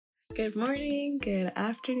Good morning, good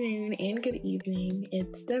afternoon, and good evening.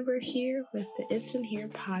 It's Deborah here with the It's in Here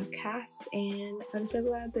podcast, and I'm so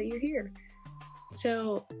glad that you're here.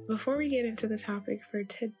 So before we get into the topic for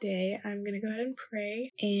today, I'm going to go ahead and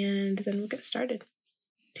pray, and then we'll get started.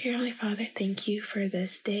 Dear Heavenly Father, thank you for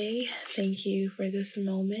this day. Thank you for this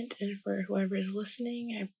moment, and for whoever is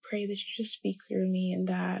listening, I pray that you just speak through me and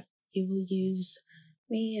that you will use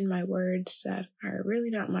me and my words that are really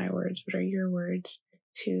not my words, but are your words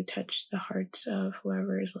to touch the hearts of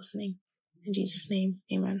whoever is listening. In Jesus' name,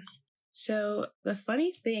 amen. So the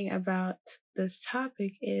funny thing about this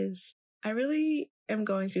topic is I really am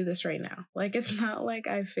going through this right now. Like, it's not like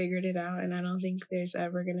I figured it out, and I don't think there's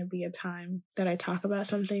ever going to be a time that I talk about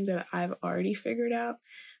something that I've already figured out,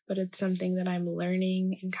 but it's something that I'm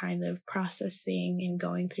learning and kind of processing and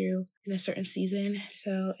going through in a certain season.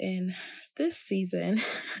 So in this season,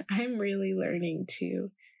 I'm really learning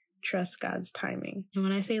to trust God's timing. And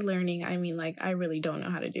when I say learning, I mean like I really don't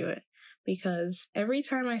know how to do it, because every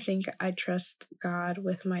time I think I trust God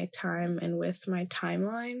with my time and with my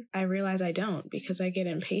timeline, I realize I don't, because I get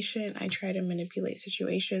impatient. I try to manipulate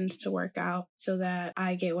situations to work out so that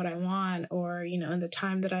I get what I want, or, in the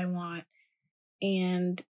time that I want.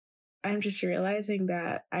 And I'm just realizing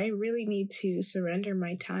that I really need to surrender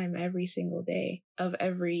my time every single day of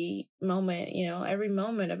every moment, every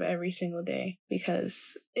moment of every single day,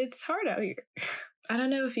 because it's hard out here. I don't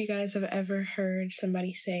know if you guys have ever heard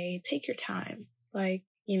somebody say, take your time. Like,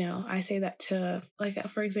 I say that to,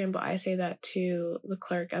 for example, I say that to the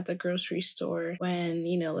clerk at the grocery store when,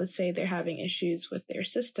 let's say they're having issues with their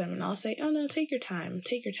system, and I'll say, oh no, take your time.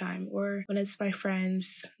 Or when it's my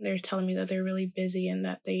friends, they're telling me that they're really busy and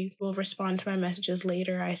that they will respond to my messages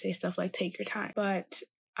later, I say stuff like, take your time. But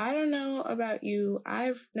I don't know about you,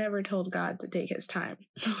 I've never told God to take his time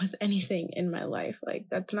with anything in my life. Like,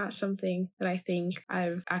 that's not something that I think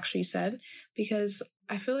I've actually said, because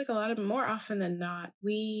I feel like more often than not,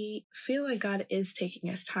 we feel like God is taking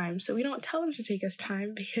his time. So we don't tell him to take his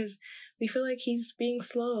time because we feel like he's being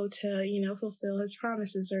slow to, fulfill his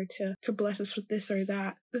promises or to bless us with this or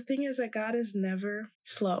that. The thing is that God is never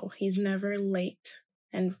slow. He's never late.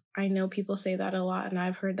 And I know people say that a lot, and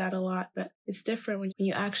I've heard that a lot, but it's different when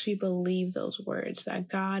you actually believe those words, that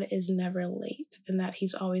God is never late and that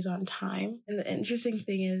he's always on time. And the interesting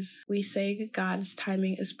thing is, we say God's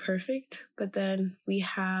timing is perfect, but then we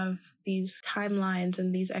have these timelines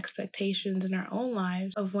and these expectations in our own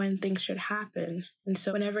lives of when things should happen. And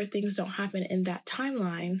so whenever things don't happen in that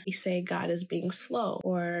timeline, we say God is being slow,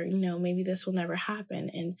 or, maybe this will never happen.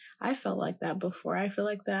 And I felt like that before. I feel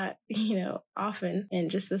like that, often.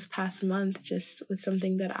 And just this past month, just with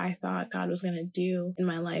something that I thought God was going to do in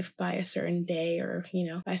my life by a certain day or,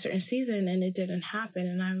 by a certain season, and it didn't happen.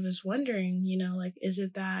 And I was wondering, is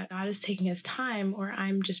it that God is taking his time, or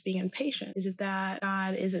I'm just being impatient? Is it that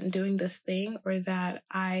God isn't doing this thing, or that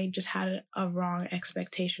I just had a wrong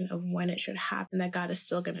expectation of when it should happen, that God is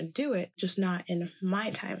still going to do it, just not in my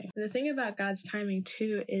timing? And the thing about God's timing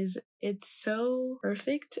too is it's so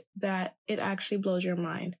perfect that it actually blows your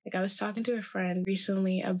mind. Like, I was talking to a friend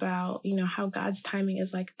recently about, how God's timing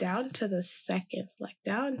is like down to the second, like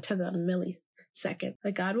down to the millisecond.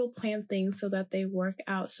 Like, God will plan things so that they work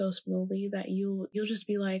out so smoothly that you'll just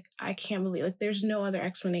be like, I can't believe, like, there's no other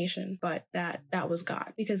explanation but that was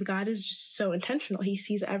God, because God is just so intentional. He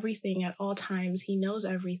sees everything at all times. He knows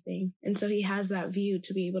everything. And so he has that view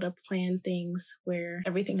to be able to plan things where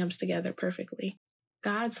everything comes together perfectly.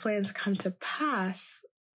 God's plans come to pass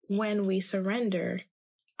when we surrender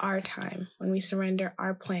our time, when we surrender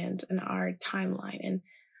our plans and our timeline. And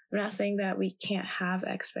I'm not saying that we can't have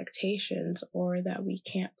expectations or that we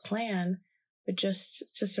can't plan, but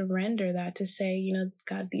just to surrender that, to say,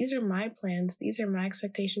 God, these are my plans, these are my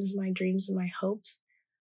expectations, my dreams, and my hopes,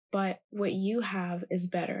 but what you have is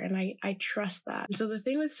better. And I trust that. And so the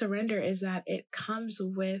thing with surrender is that it comes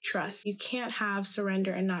with trust. You can't have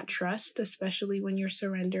surrender and not trust, especially when you're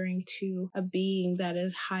surrendering to a being that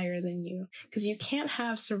is higher than you. Because you can't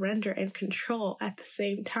have surrender and control at the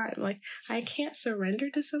same time. Like, I can't surrender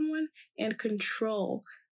to someone and control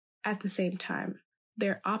at the same time.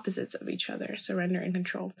 They're opposites of each other, surrender and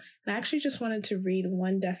control. And I actually just wanted to read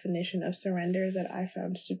one definition of surrender that I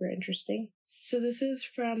found super interesting. So this is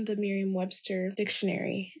from the Merriam-Webster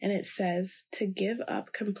dictionary, and it says, to give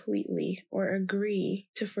up completely or agree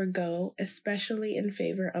to forgo, especially in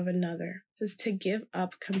favor of another. It says to give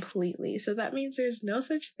up completely. So that means there's no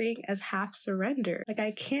such thing as half surrender. Like,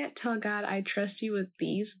 I can't tell God I trust you with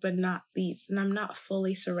these, but not these, and I'm not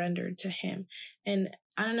fully surrendered to him. And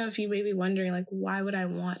I don't know if you may be wondering, like, why would I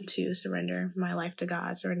want to surrender my life to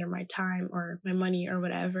God, surrender my time or my money or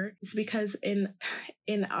whatever? It's because in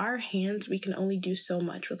our hands, we can only do so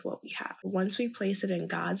much with what we have. Once we place it in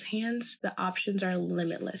God's hands, the options are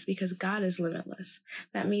limitless because God is limitless.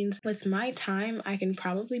 That means with my time, I can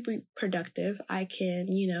probably be productive. I can,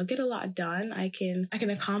 get a lot done. I can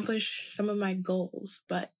accomplish some of my goals,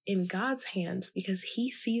 but in God's hands, because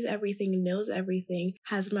He sees everything, knows everything,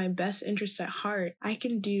 has my best interest at heart, I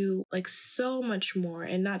can do like so much more,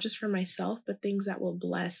 and not just for myself, but things that will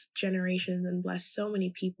bless generations and bless so many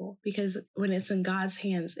people. Because when it's in God's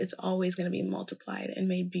hands, it's always going to be multiplied and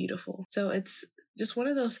made beautiful. So it's just one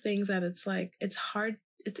of those things that it's like, it's hard.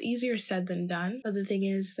 It's easier said than done. But the thing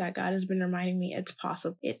is that God has been reminding me it's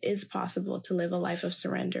possible. It is possible to live a life of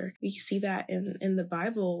surrender. We see that in the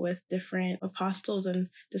Bible with different apostles and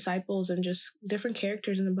disciples and just different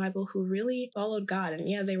characters in the Bible who really followed God. And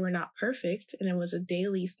yeah, they were not perfect, and it was a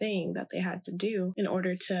daily thing that they had to do in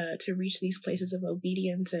order to reach these places of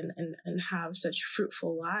obedience and have such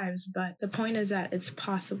fruitful lives. But the point is that it's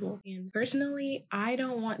possible. And personally, I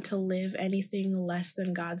don't want to live anything less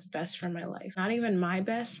than God's best for my life. Not even my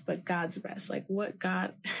best, but God's best. Like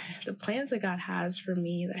the plans that God has for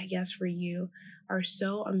me, that He has for you, are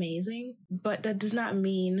so amazing. But that does not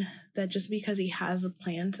mean that just because He has the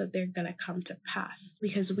plans that they're going to come to pass.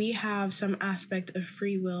 Because we have some aspect of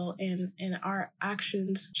free will, and our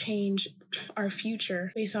actions change our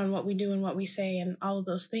future based on what we do and what we say and all of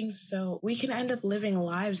those things. So we can end up living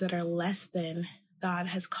lives that are less than God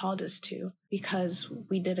has called us to, because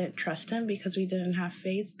we didn't trust Him, because we didn't have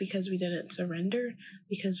faith, because we didn't surrender,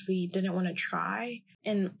 because we didn't want to try.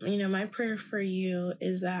 And, my prayer for you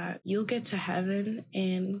is that you'll get to heaven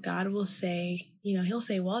and God will say, He'll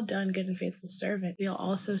say, well done, good and faithful servant. He'll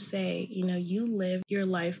also say, you live your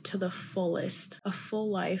life to the fullest, a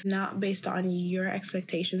full life, not based on your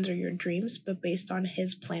expectations or your dreams, but based on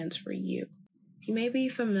His plans for you. You may be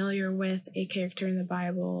familiar with a character in the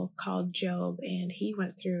Bible called Job, and he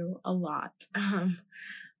went through a lot.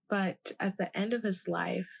 But at the end of his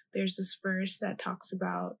life, there's this verse that talks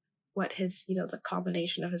about what his, the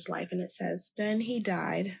culmination of his life. And it says, "Then he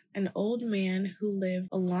died, an old man who lived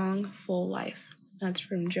a long, full life." That's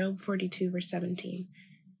from Job 42, verse 17.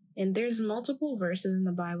 And there's multiple verses in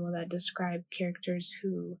the Bible that describe characters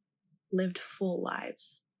who lived full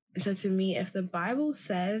lives. And so to me, if the Bible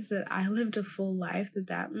says that I lived a full life,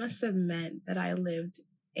 that must have meant that I lived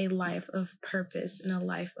a life of purpose and a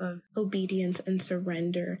life of obedience and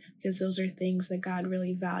surrender, because those are things that God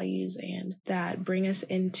really values and that bring us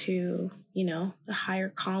into, the higher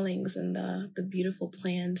callings and the beautiful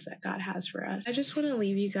plans that God has for us. I just want to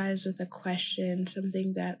leave you guys with a question.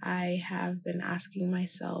 Something that I have been asking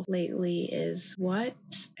myself lately is, what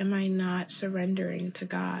am I not surrendering to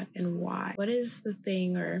God, and why? What is the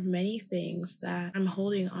thing or many things that I'm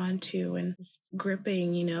holding on to and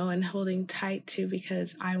gripping, and holding tight to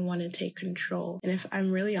because I want to take control? And if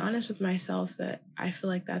I'm really honest with myself, that I feel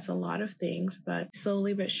like that's a lot of things, but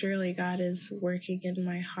slowly but surely God is working in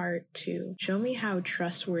my heart to show me how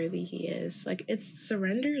trustworthy He is. Like,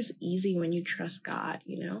 surrender is easy when you trust God,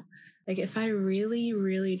 Like, if I really,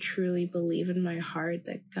 really, truly believe in my heart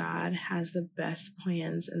that God has the best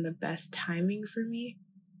plans and the best timing for me,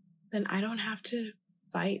 then I don't have to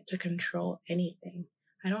fight to control anything.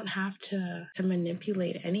 I don't have to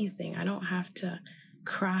manipulate anything. I don't have to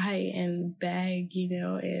cry and beg,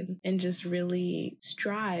 and just really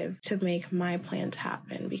strive to make my plans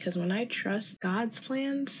happen. Because when I trust God's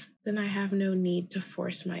plans, then I have no need to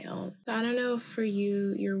force my own. So I don't know if for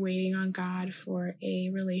you, you're waiting on God for a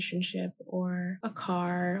relationship or a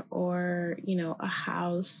car or, a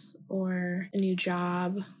house or a new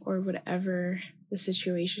job or whatever the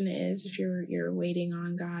situation is. If you're waiting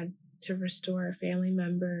on God to restore a family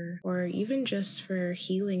member, or even just for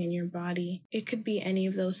healing in your body. It could be any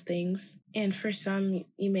of those things. And for some,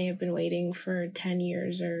 you may have been waiting for 10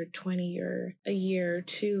 years or 20 or a year or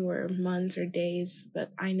 2 or months or days.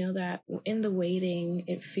 But I know that in the waiting,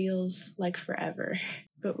 it feels like forever.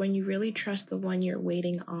 But when you really trust the one you're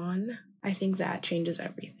waiting on, I think that changes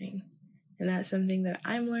everything. And that's something that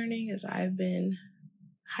I'm learning as I've been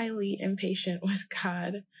highly impatient with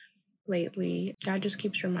God lately. God just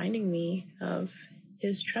keeps reminding me of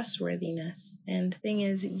His trustworthiness. And the thing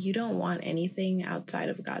is, you don't want anything outside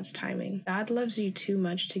of God's timing. God loves you too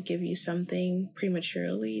much to give you something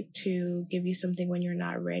prematurely, to give you something when you're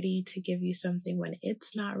not ready, to give you something when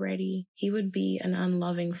it's not ready. He would be an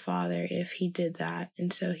unloving father if He did that.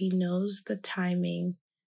 And so He knows the timing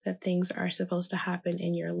that things are supposed to happen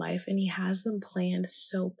in your life, and He has them planned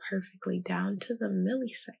so perfectly down to the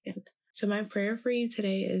millisecond. So my prayer for you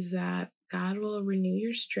today is that God will renew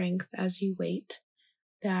your strength as you wait,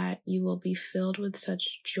 that you will be filled with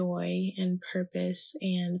such joy and purpose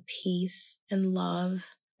and peace and love,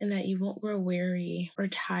 and that you won't grow weary or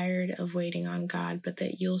tired of waiting on God, but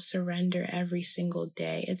that you'll surrender every single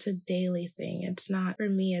day. It's a daily thing. It's not, for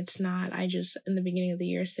me, it's not, I just, in the beginning of the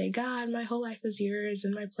year, say, God, my whole life is yours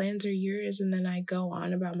and my plans are yours, and then I go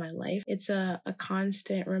on about my life. It's a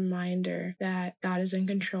constant reminder that God is in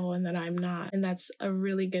control and that I'm not. And that's a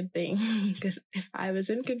really good thing, because if I was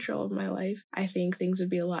in control of my life, I think things would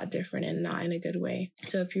be a lot different and not in a good way.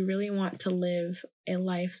 So if you really want to live a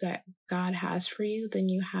life that God has for you, then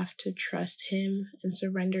you have to trust Him and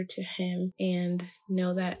surrender to Him and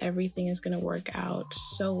know that everything is going to work out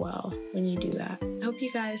so well when you do that. I hope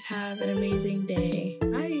you guys have an amazing day.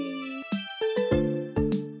 Bye!